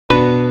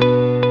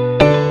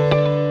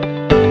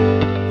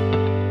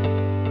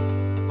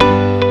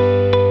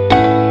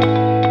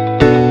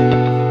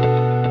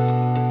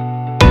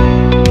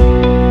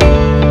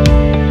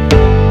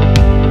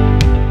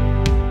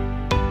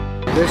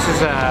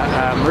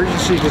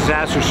emergency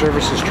disaster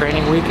services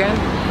training weekend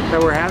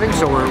that we're having.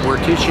 So we're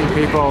teaching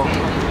people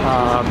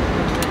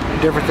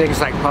different things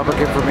like public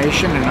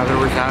information, in other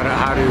words, how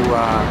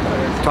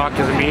to talk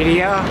to the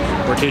media.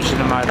 We're teaching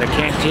them the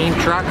canteen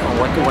truck,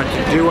 what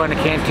to do on a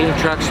canteen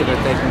truck so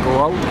that they can go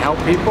out and help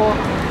people.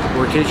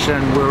 We're teaching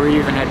them, we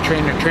even had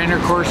trainer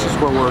courses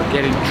where we're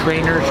getting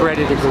trainers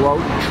ready to go out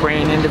and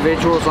train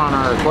individuals on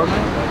our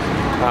equipment.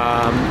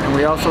 And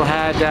we also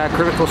had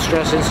critical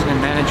stress incident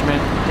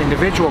management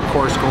individual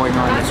course going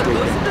on this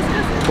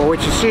weekend. But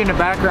what you see in the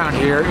background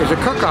here is a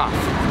cook-off.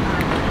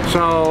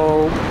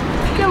 So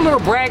you get a little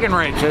bragging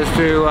rights as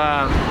to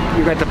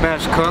you got the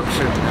best cooks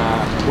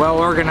and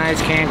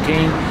well-organized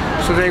canteen.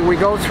 So we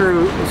go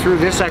through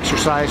this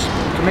exercise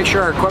to make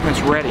sure our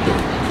equipment's ready.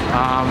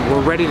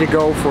 We're ready to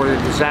go for the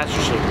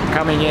disaster scene.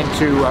 Coming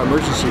into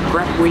emergency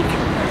prep week,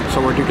 so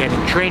we're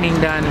getting training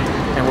done,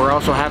 and we're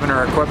also having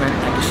our equipment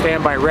at the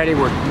standby ready.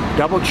 We're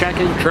double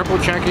checking, triple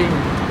checking,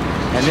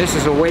 and this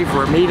is a way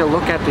for me to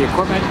look at the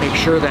equipment, make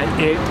sure that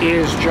it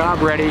is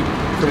job ready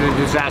for the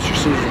disaster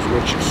seasons,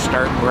 which is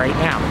starting right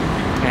now.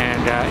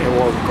 And it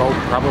will go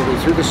probably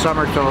through the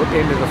summer till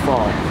into the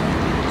fall.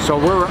 So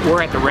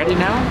we're at the ready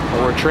now.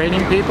 We're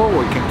training people.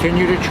 We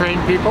continue to train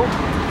people.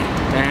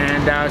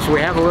 And so we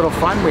have a little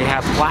fun. We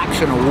have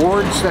plaques and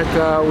awards that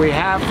we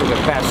have for the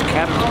best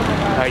kept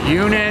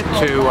unit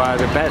to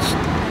the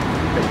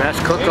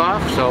best cook-off.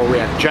 So we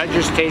have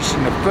judges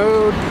tasting the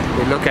food.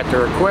 We look at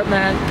their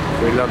equipment.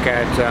 We look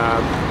at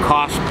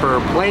cost per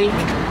plate.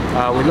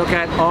 We look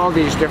at all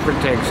these different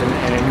things,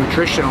 and a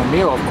nutritional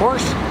meal, of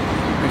course.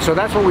 And so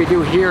that's what we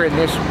do here in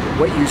this,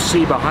 what you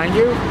see behind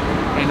you,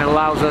 and it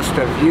allows us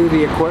to view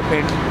the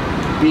equipment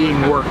being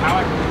worked.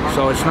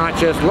 So it's not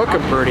just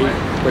looking pretty,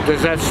 but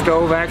does that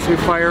stove actually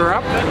fire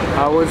up?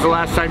 When was the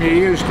last time you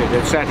used it,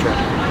 etc.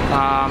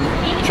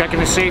 Checking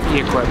the safety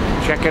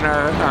equipment, checking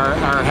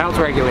our health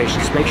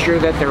regulations, make sure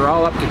that they're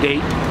all up to date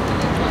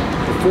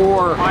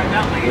before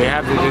we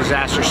have the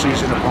disaster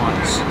season upon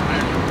us.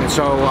 And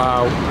so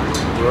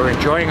we're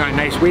enjoying our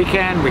nice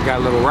weekend. We got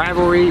a little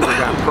rivalry, we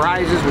got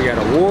prizes, we got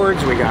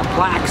awards, we got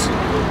plaques.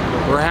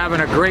 We're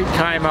having a great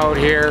time out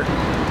here,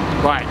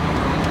 but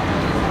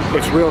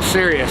it's real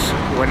serious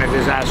when a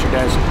disaster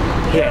does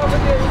hit.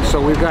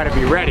 So we've got to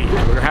be ready.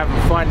 We're having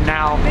fun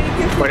now,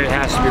 but it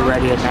has to be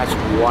ready, and that's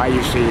why you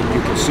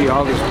can see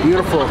all this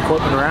beautiful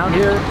equipment around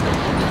here.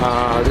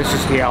 This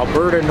is the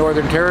Alberta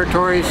Northern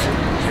Territories,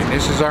 and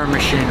this is our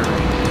machinery.